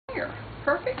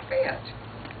Perfect fit.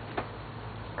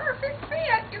 Perfect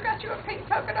fit. You got you a pink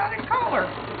polka dotted collar.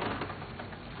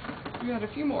 You got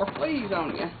a few more fleas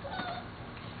on you.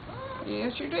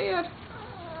 Yes, you did.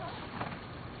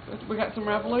 We got some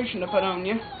revolution to put on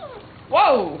you.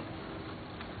 Whoa!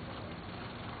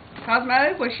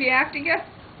 Cosmo, was she after you?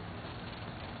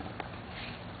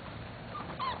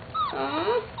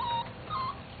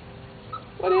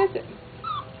 What is it?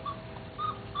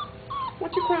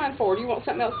 What you crying for? Do you want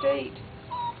something else to eat?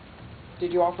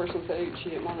 Did you offer some food? She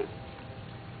didn't want it.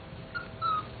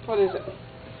 What is it?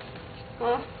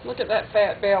 Huh? Look at that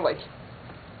fat belly.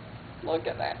 Look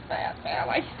at that fat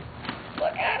belly.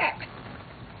 Look at it.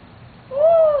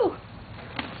 Woo!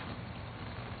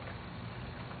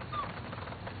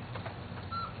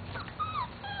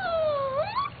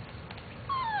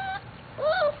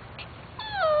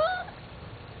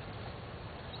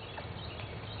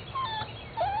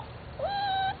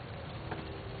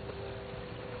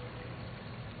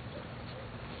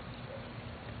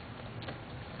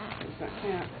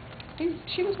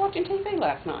 She was watching TV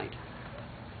last night.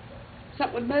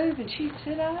 Something would move and she'd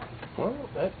sit up. Well,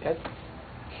 at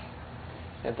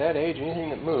that age, anything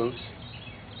that moves.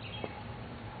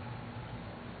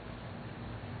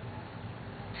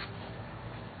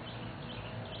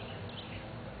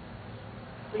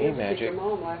 Hey, Magic. Your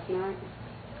mom last night.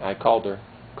 I called her.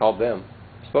 Called them.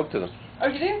 Spoke to them. Oh,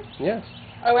 you did? Yes.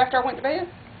 Oh, after I went to bed?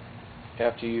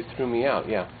 After you threw me out,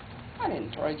 yeah. I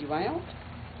didn't throw you out.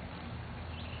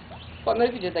 What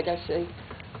movie did they go see?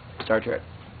 Star Trek.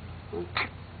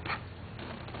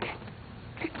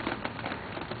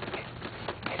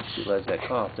 She loves that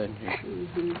cough, doesn't she?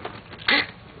 Mm-hmm.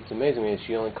 It's amazing me,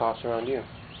 she only coughs around you.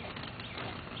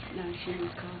 No, she was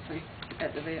coughing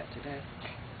at the vet today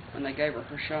when they gave her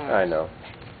her shot. I know.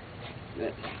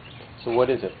 But, so what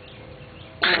is it?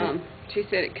 she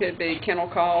said it could be kennel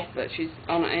cough, but she's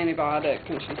on an antibiotic,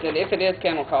 and she said if it is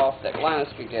kennel cough, that Linus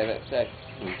could give it. So.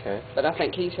 Okay. But I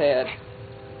think he's had.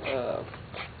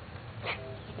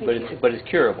 But it's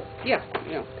curable. Yeah,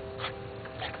 yeah.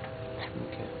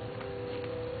 Okay.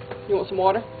 You want some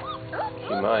water?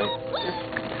 She might.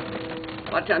 A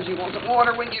lot of times you want some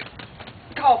water when you're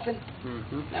coughing.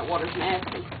 Mm-hmm. That water's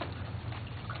nasty.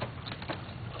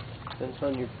 Depends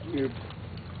on your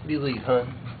belief, huh?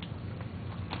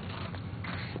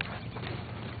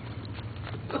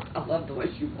 I love the way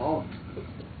she walks.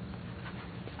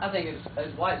 I think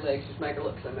his white legs just make her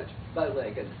look so much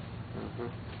bow-legged. Mm-hmm.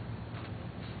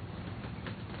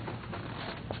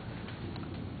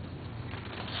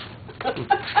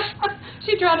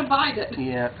 She tried to bite it.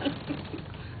 Yeah.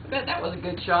 I bet that was a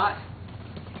good shot.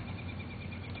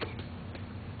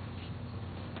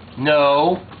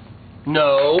 No.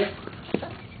 No.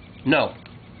 No.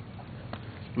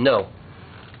 No.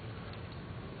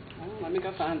 Well, let me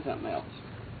go find something else.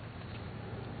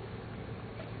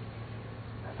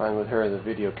 I find with her the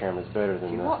video camera's better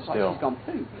than the Like still. she's gonna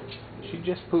poop. She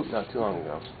just pooped not too long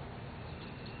ago.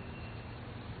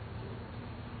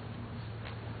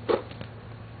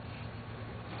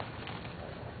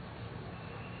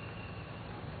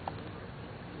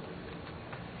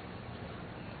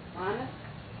 Linus,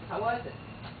 how was it?